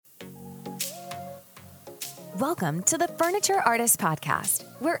Welcome to the Furniture Artist Podcast,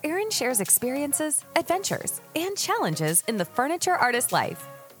 where Aaron shares experiences, adventures, and challenges in the furniture artist life.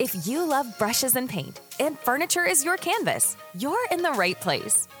 If you love brushes and paint, and furniture is your canvas, you're in the right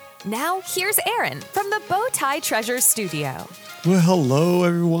place. Now, here's Aaron from the Bowtie Treasures Studio. Well, hello,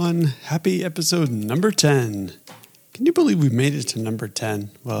 everyone. Happy episode number 10. Can you believe we made it to number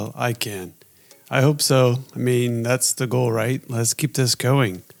 10? Well, I can. I hope so. I mean, that's the goal, right? Let's keep this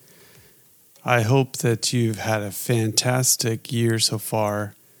going. I hope that you've had a fantastic year so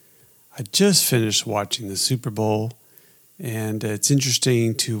far. I just finished watching the Super Bowl, and it's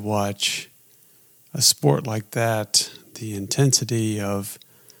interesting to watch a sport like that, the intensity of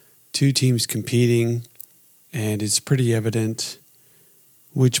two teams competing, and it's pretty evident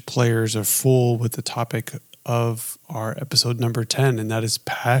which players are full with the topic of our episode number 10, and that is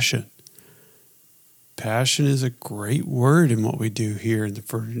passion. Passion is a great word in what we do here in the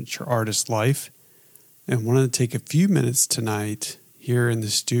furniture artist life. And I wanted to take a few minutes tonight here in the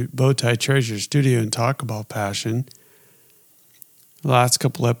Bowtie Treasures studio and talk about passion. The last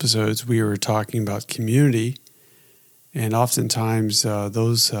couple episodes we were talking about community. And oftentimes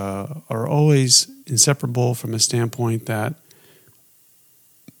those are always inseparable from a standpoint that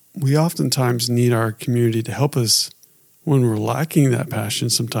we oftentimes need our community to help us when we're lacking that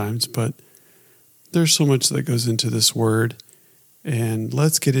passion sometimes, but there's so much that goes into this word, and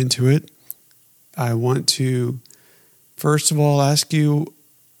let's get into it. I want to, first of all, ask you,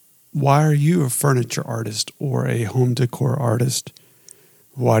 why are you a furniture artist or a home decor artist?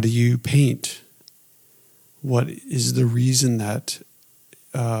 Why do you paint? What is the reason that,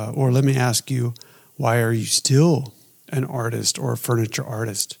 or let me ask you, why are you still an artist or a furniture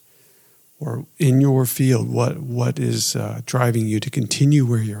artist? Or in your field, what is driving you to continue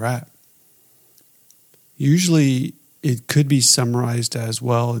where you're at? Usually it could be summarized as,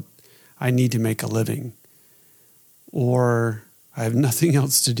 well, I need to make a living, or I have nothing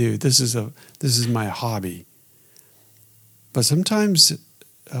else to do. This is my hobby. But sometimes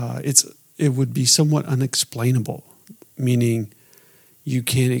it would be somewhat unexplainable, meaning you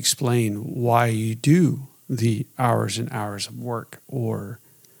can't explain why you do the hours and hours of work or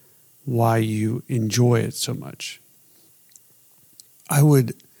why you enjoy it so much. I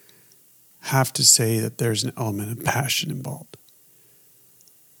would have to say that there's an element of passion involved.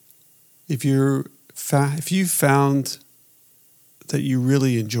 If you found that you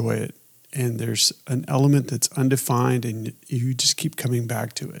really enjoy it and there's an element that's undefined and you just keep coming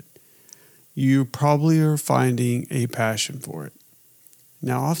back to it, you probably are finding a passion for it.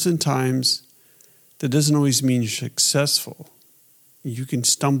 Now, oftentimes, that doesn't always mean you're successful. You can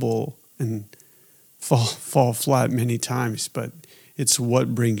stumble and fall flat many times, but it's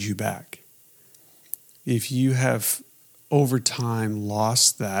what brings you back. If you have, over time,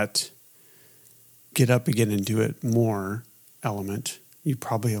 lost that get up again and do it more element, you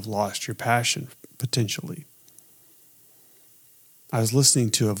probably have lost your passion, potentially. I was listening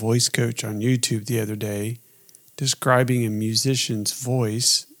to a voice coach on YouTube the other day describing a musician's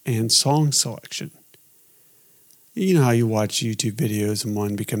voice and song selection. You know how you watch YouTube videos and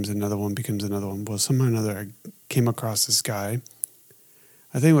one becomes another one. Well, somehow or another I came across this guy.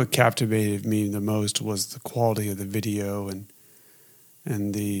 I think what captivated me the most was the quality of the video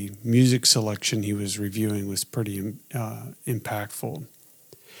and the music selection he was reviewing was pretty impactful.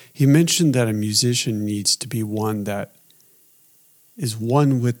 He mentioned that a musician needs to be one that is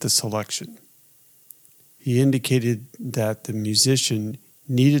one with the selection. He indicated that the musician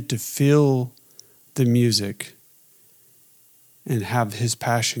needed to feel the music and have his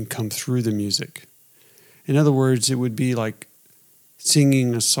passion come through the music. In other words, it would be like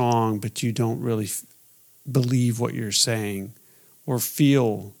singing a song, but you don't really believe what you're saying or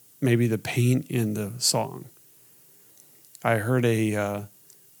feel maybe the pain in the song. I heard a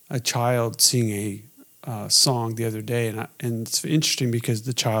child sing a song the other day, and it's interesting because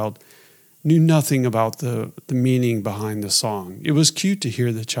the child knew nothing about the meaning behind the song. It was cute to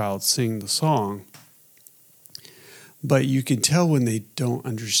hear the child sing the song, but you can tell when they don't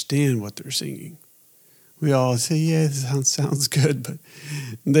understand what they're singing. We all say, yeah, it sounds good, but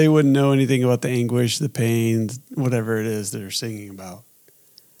they wouldn't know anything about the anguish, the pain, whatever it is they're singing about.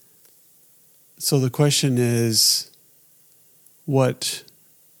 So the question is, what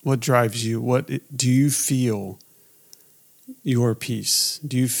drives you? What do you feel your piece?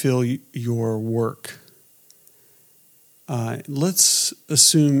 Do you feel your work? Let's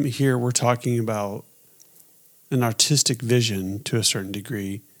assume here we're talking about an artistic vision to a certain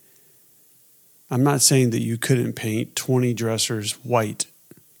degree. I'm not saying that you couldn't paint 20 dressers white,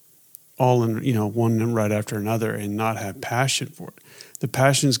 all in, one right after another, and not have passion for it. The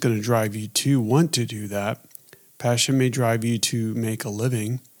passion is going to drive you to want to do that. Passion may drive you to make a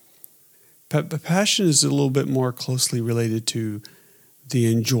living. But passion is a little bit more closely related to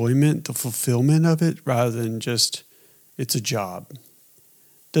the enjoyment, the fulfillment of it, rather than just it's a job.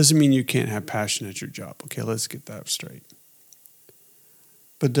 Doesn't mean you can't have passion at your job. Okay, let's get that straight.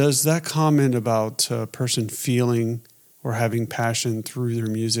 But does that comment about a person feeling or having passion through their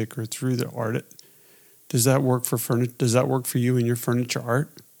music or through their art, does that work for you in your furniture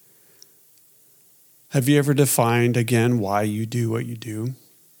art? Have you ever defined, again, why you do what you do?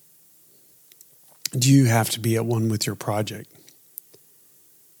 Do you have to be at one with your project?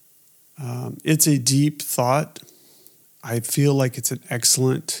 It's a deep thought. I feel like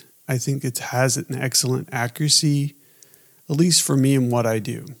I think it has an excellent accuracy, at least for me and what I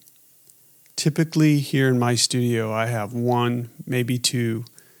do. Typically here in my studio, I have one, maybe two.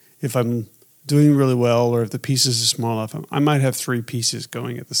 If I'm doing really well or if the pieces are small enough, I might have 3 pieces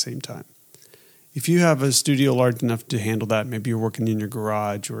going at the same time. If you have a studio large enough to handle that, maybe you're working in your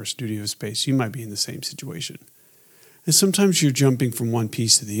garage or a studio space, you might be in the same situation. And sometimes you're jumping from one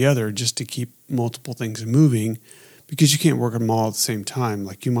piece to the other just to keep multiple things moving because you can't work them all at the same time.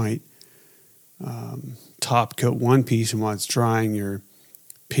 Like you might top coat one piece and while it's drying, you're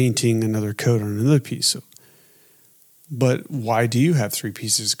painting another coat on another piece. But why do you have 3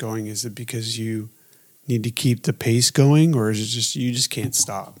 pieces going? Is it because you need to keep the pace going, or is it just you just can't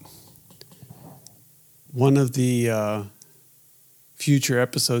stop? One of the future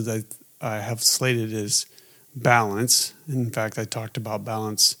episodes I have slated is balance. In fact, I talked about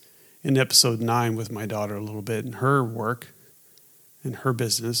balance in episode 9 with my daughter a little bit in her work and her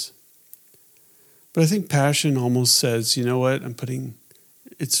business. But I think passion almost says, you know what, I'm putting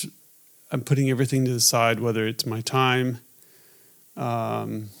everything to the side, whether it's my time,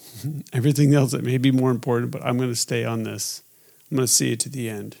 everything else that may be more important, but I'm going to stay on this. I'm going to see it to the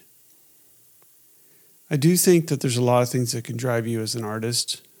end. I do think that there's a lot of things that can drive you as an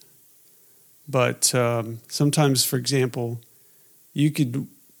artist. But sometimes, for example, you could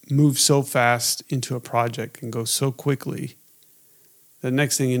move so fast into a project and go so quickly that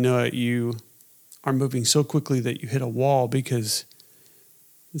next thing you know, you are moving so quickly that you hit a wall because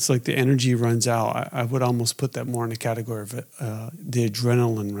it's like the energy runs out. I would almost put that more in the category of the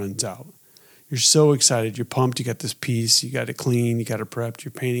adrenaline runs out. You're so excited. You're pumped. You got this piece. You got it clean. You got it prepped.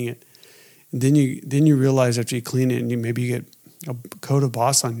 You're painting it. And then you realize after you clean it and maybe you get a coat of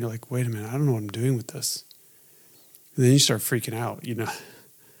Boss on, you're like, wait a minute, I don't know what I'm doing with this. And then you start freaking out,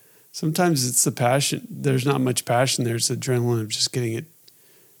 Sometimes it's the passion. There's not much passion. There's the adrenaline of just getting it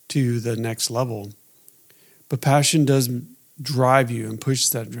to the next level. But passion does drive you and push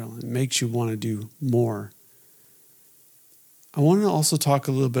that adrenaline. It makes you want to do more. I want to also talk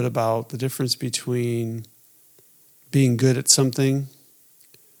a little bit about the difference between being good at something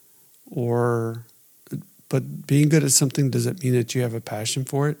but being good at something, does it mean that you have a passion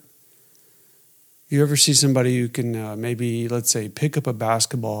for it? You ever see somebody who can maybe, let's say, pick up a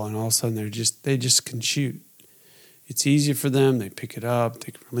basketball and all of a sudden they just can shoot. It's easy for them. They pick it up,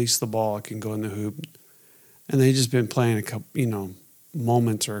 they can release the ball, it can go in the hoop, and they've just been playing a couple,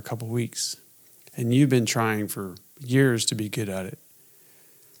 moments or a couple weeks, and you've been trying for years to be good at it.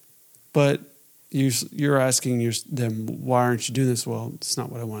 But you're asking them, why aren't you doing this? Well, it's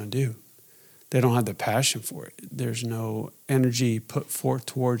not what I want to do. They don't have the passion for it. There's no energy put forth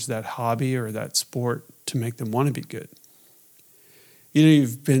towards that hobby or that sport to make them want to be good.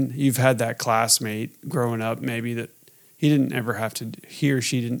 You've had that classmate growing up maybe that he or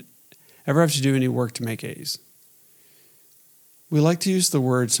she didn't ever have to do any work to make A's. We like to use the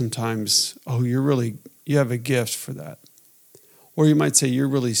word sometimes, oh, you have a gift for that. Or you might say you're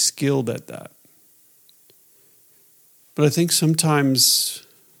really skilled at that. But I think sometimes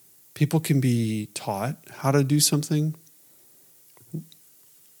people can be taught how to do something.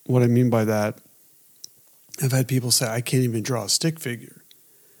 What I mean by that, I've had people say, I can't even draw a stick figure.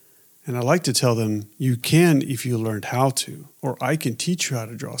 And I like to tell them, you can if you learned how to, or I can teach you how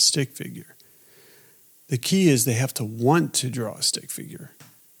to draw a stick figure. The key is they have to want to draw a stick figure.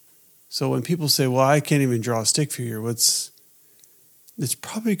 So when people say, well, I can't even draw a stick figure, it's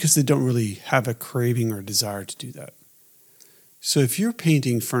probably because they don't really have a craving or desire to do that. So if you're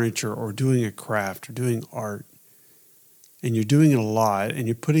painting furniture or doing a craft or doing art, and you're doing it a lot, and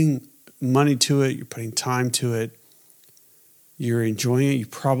you're putting money to it, you're putting time to it, you're enjoying it, you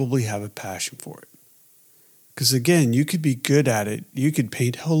probably have a passion for it. Because again, you could be good at it. You could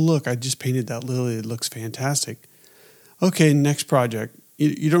paint, oh look, I just painted that lily, it looks fantastic. Okay, next project.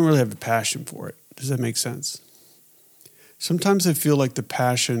 You don't really have a passion for it. Does that make sense? Sometimes I feel like the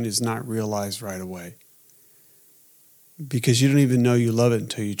passion is not realized right away, because you don't even know you love it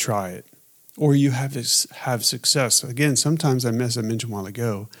until you try it. or you have success. Again, sometimes, as I mentioned a while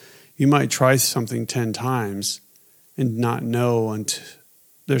ago, you might try something 10 times and not know until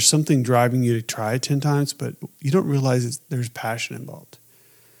there's something driving you to try it 10 times, but you don't realize there's passion involved.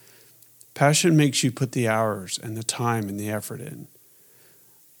 Passion makes you put the hours and the time and the effort in.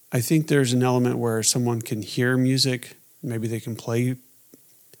 I think there's an element where someone can hear music, maybe they can play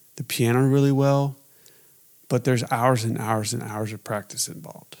the piano really well, but there's hours and hours and hours of practice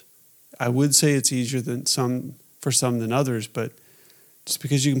involved. I would say it's easier for some than others, but just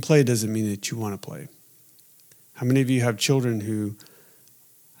because you can play doesn't mean that you want to play. How many of you have children who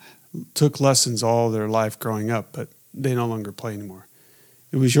took lessons all their life growing up, but they no longer play anymore?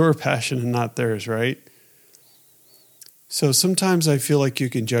 It was your passion and not theirs, right? So sometimes I feel like you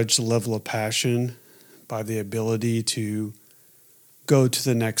can judge the level of passion by the ability to go to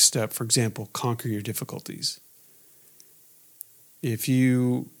the next step. For example, conquer your difficulties. If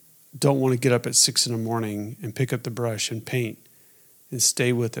you don't want to get up at 6 a.m. and pick up the brush and paint and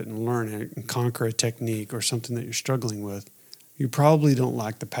stay with it and learn it and conquer a technique or something that you're struggling with, you probably don't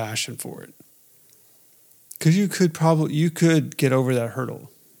lack the passion for it. Because you could get over that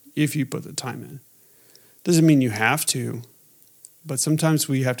hurdle if you put the time in. Doesn't mean you have to, but sometimes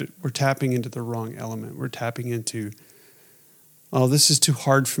we're tapping into the wrong element. We're tapping into, oh, this is too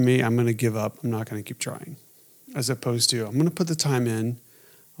hard for me. I'm going to give up. I'm not going to keep trying. As opposed to, I'm going to put the time in.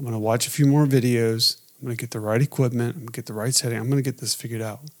 I'm going to watch a few more videos. I'm going to get the right equipment. I'm going to get the right setting. I'm going to get this figured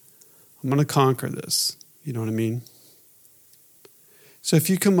out. I'm going to conquer this. You know what I mean? So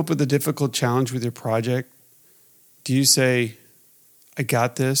if you come up with a difficult challenge with your project, do you say, I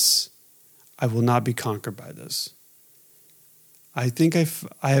got this. I will not be conquered by this? I think I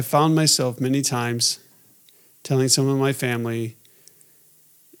have found myself many times telling some of my family,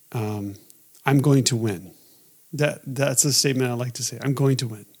 I'm going to win. That's a statement I like to say. I'm going to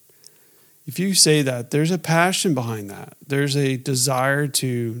win. If you say that, there's a passion behind that. There's a desire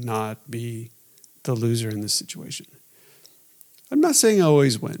to not be the loser in this situation. I'm not saying I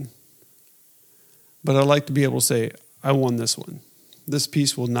always win, but I like to be able to say, I won this one. This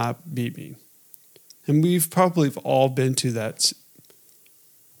piece will not beat me. And we've probably all been to that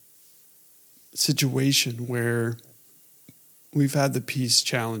situation where we've had the piece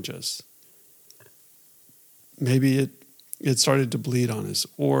challenge us. Maybe it started to bleed on us,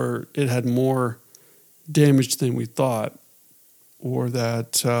 or it had more damage than we thought, or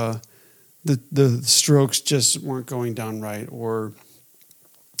that the strokes just weren't going down right, or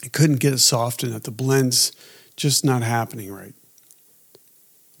it couldn't get it softened, that the blend's just not happening right.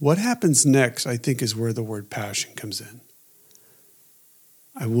 What happens next, I think, is where the word passion comes in.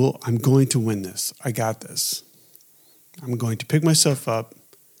 I'm going to win this. I got this. I'm going to pick myself up.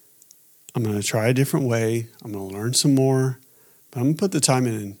 I'm going to try a different way. I'm going to learn some more. But I'm going to put the time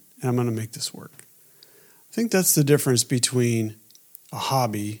in and I'm going to make this work. I think that's the difference between a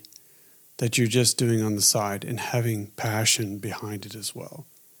hobby that you're just doing on the side and having passion behind it as well.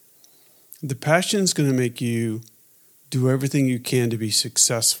 The passion is going to make you do everything you can to be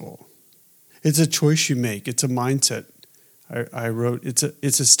successful. It's a choice you make. It's a mindset. I wrote,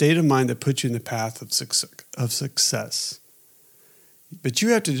 it's a state of mind that puts you in the path of success. But you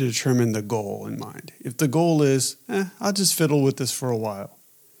have to determine the goal in mind. If the goal is, I'll just fiddle with this for a while.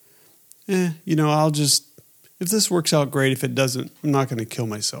 If this works out great, if it doesn't, I'm not going to kill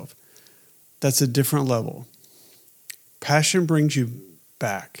myself. That's a different level. Passion brings you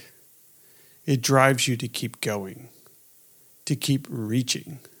back. It drives you to keep going, to keep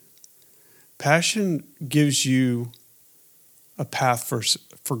reaching. Passion gives you a path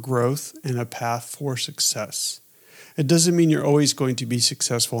for growth and a path for success. It doesn't mean you're always going to be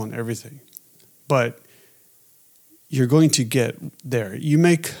successful in everything, but you're going to get there. You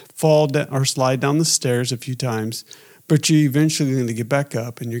may fall down or slide down the stairs a few times, but you're eventually going to get back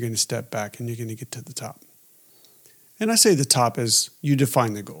up and you're going to step back and you're going to get to the top. And I say the top as you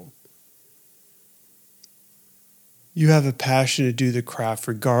define the goal. You have a passion to do the craft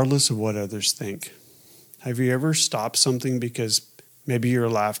regardless of what others think. Have you ever stopped something because maybe you were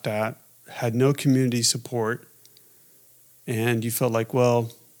laughed at, had no community support, and you felt like,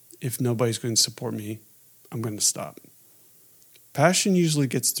 well, if nobody's going to support me, I'm going to stop? Passion usually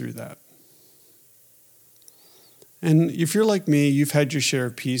gets through that. And if you're like me, you've had your share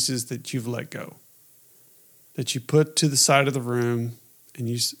of pieces that you've let go, that you put to the side of the room, and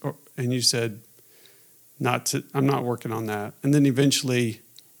you said, I'm not working on that. And then eventually,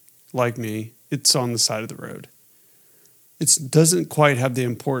 like me, it's on the side of the road. It doesn't quite have the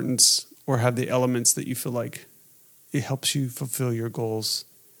importance or have the elements that you feel like it helps you fulfill your goals.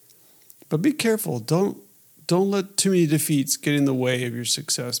 But be careful. Don't don't let too many defeats get in the way of your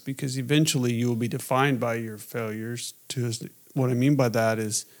success, because eventually you will be defined by your failures. What I mean by that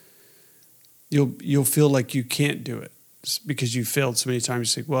is you'll feel like you can't do it because you failed so many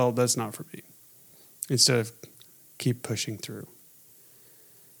times. You say, well, that's not for me, instead of keep pushing through.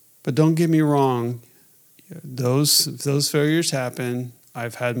 But don't get me wrong, those failures happen.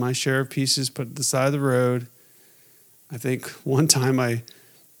 I've had my share of pieces put at the side of the road. I think one time I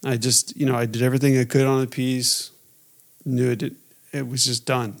just, I did everything I could on a piece, knew it was just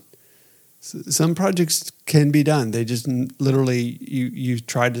done. Some projects can be done. They just literally, you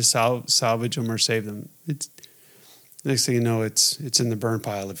tried to salvage them or save them. Next thing you know, it's in the burn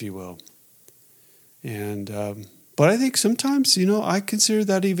pile, if you will. And but I think sometimes, I consider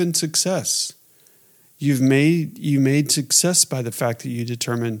that even success. You made success by the fact that you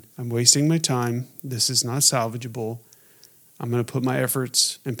determined, I'm wasting my time. This is not salvageable. I'm going to put my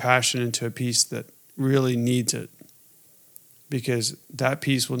efforts and passion into a piece that really needs it, because that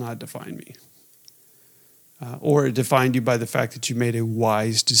piece will not define me. Or it defined you by the fact that you made a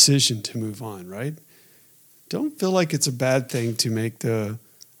wise decision to move on, right? Don't feel like it's a bad thing to make a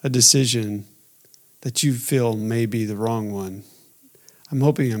decision that you feel may be the wrong one. I'm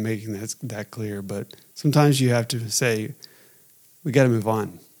hoping I'm making that clear, but sometimes you have to say, we got to move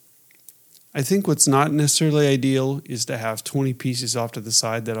on. I think what's not necessarily ideal is to have 20 pieces off to the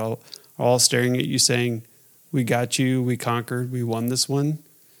side that are all staring at you saying, we got you, we conquered, we won this one.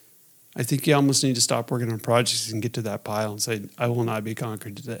 I think you almost need to stop working on projects and get to that pile and say, I will not be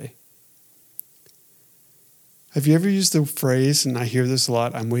conquered today. Have you ever used the phrase, and I hear this a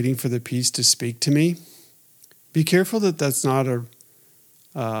lot, I'm waiting for the piece to speak to me? Be careful that that's not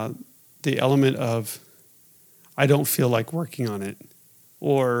the element of, I don't feel like working on it,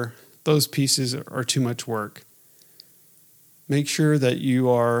 or those pieces are too much work. Make sure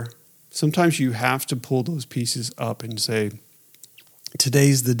that sometimes you have to pull those pieces up and say,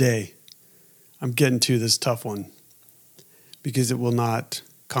 today's the day. I'm getting to this tough one, because it will not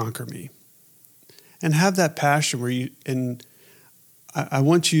conquer me. And have that passion I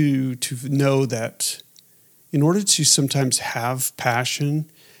want you to know that in order to sometimes have passion,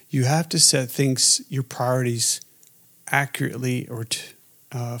 you have to set your priorities accurately, or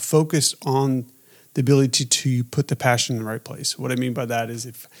focus on the ability to put the passion in the right place. What I mean by that is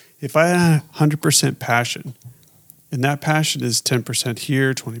if I had 100% passion, and that passion is 10%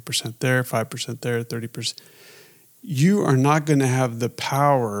 here, 20% there, 5% there, 30%, you are not going to have the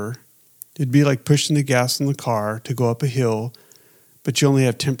power. It'd be like pushing the gas on the car to go up a hill, but you only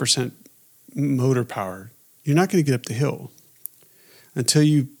have 10% motor power. You're not going to get up the hill until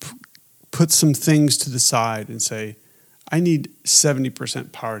you put some things to the side and say, I need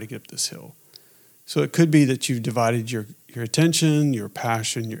 70% power to get up this hill. So it could be that you've divided your attention, your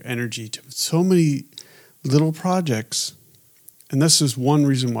passion, your energy to so many little projects. And this is one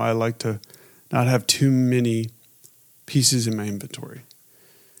reason why I like to not have too many pieces in my inventory,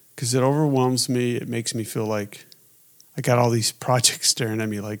 because it overwhelms me. It makes me feel like I got all these projects staring at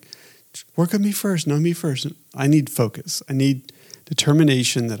me like, work on me first, know me first. I need focus. I need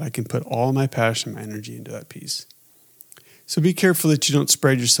determination that I can put all my passion, my energy into that piece. So be careful that you don't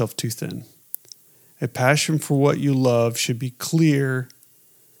spread yourself too thin. A passion for what you love should be clear.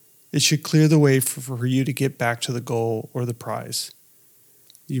 It should clear the way for you to get back to the goal or the prize.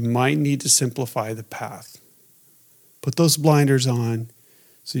 You might need to simplify the path. Put those blinders on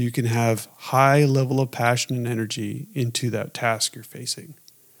so you can have high level of passion and energy into that task you're facing.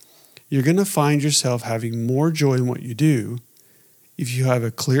 You're going to find yourself having more joy in what you do if you have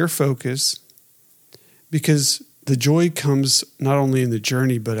a clear focus, because the joy comes not only in the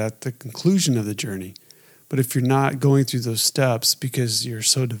journey, but at the conclusion of the journey. But if you're not going through those steps because you're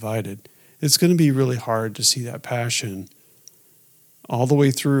so divided, it's going to be really hard to see that passion all the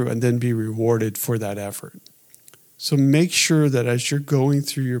way through and then be rewarded for that effort. So make sure that as you're going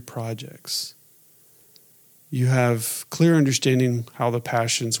through your projects, you have clear understanding how the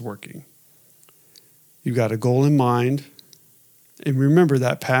passion's working. You've got a goal in mind. And remember,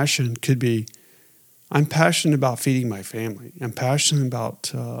 that passion could be, I'm passionate about feeding my family. I'm passionate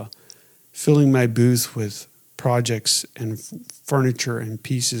about filling my booth with projects and furniture and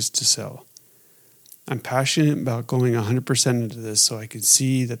pieces to sell. I'm passionate about going 100% into this so I can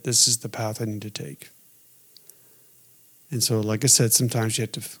see that this is the path I need to take. And so, like I said, sometimes you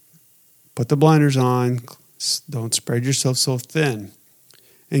have to put the blinders on, don't spread yourself so thin,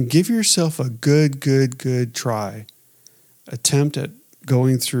 and give yourself a good try. Attempt at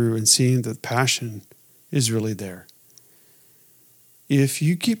going through and seeing that passion is really there. If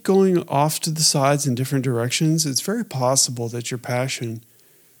you keep going off to the sides in different directions, it's very possible that your passion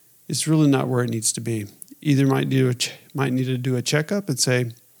is really not where it needs to be. either might need to do a checkup and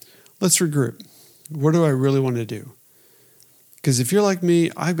say, let's regroup. What do I really want to do? Because if you're like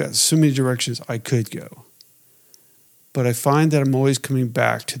me, I've got so many directions I could go. But I find that I'm always coming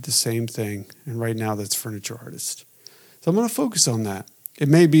back to the same thing. And right now that's furniture artist. So I'm going to focus on that. It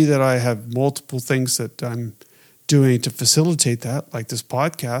may be that I have multiple things that I'm doing to facilitate that, like this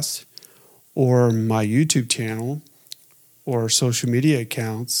podcast or my YouTube channel or social media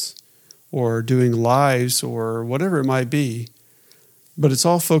accounts or doing lives or whatever it might be. But it's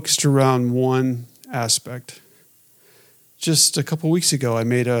all focused around one aspect. Just a couple weeks ago,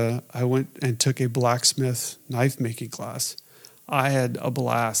 I went and took a blacksmith knife making class. I had a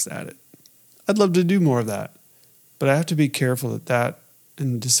blast at it. I'd love to do more of that, but I have to be careful at that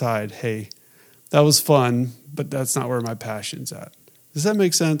and decide, hey, that was fun, but that's not where my passion's at. Does that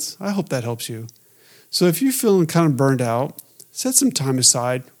make sense? I hope that helps you. So if you're feeling kind of burned out, set some time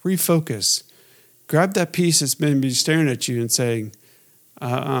aside, refocus. Grab that piece that's been staring at you and saying,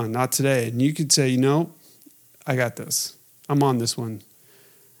 not today. And you could say, I got this. I'm on this one.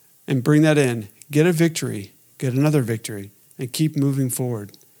 And bring that in. Get a victory. Get another victory. And keep moving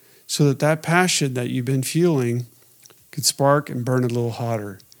forward. So that passion that you've been fueling could spark and burn a little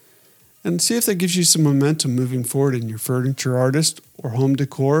hotter. And see if that gives you some momentum moving forward in your furniture artist or home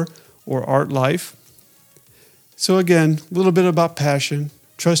decor or art life. So again, a little bit about passion.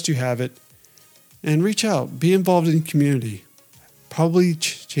 Trust you have it. And reach out. Be involved in the community. Probably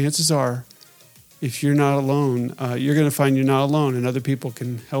chances are, if you're not alone, you're going to find you're not alone, and other people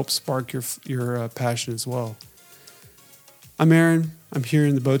can help spark your passion as well. I'm Aaron. I'm here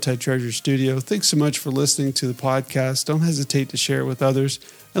in the Bowtie Treasure Studio. Thanks so much for listening to the podcast. Don't hesitate to share it with others,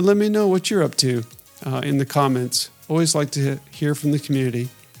 and let me know what you're up to in the comments. Always like to hear from the community.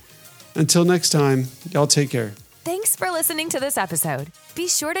 Until next time, y'all take care. Thanks for listening to this episode. Be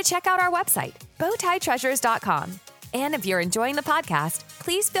sure to check out our website, bowtietreasures.com. And if you're enjoying the podcast,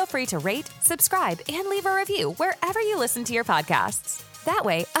 please feel free to rate, subscribe, and leave a review wherever you listen to your podcasts. That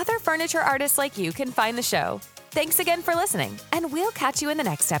way, other furniture artists like you can find the show. Thanks again for listening, and we'll catch you in the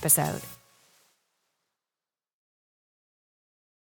next episode.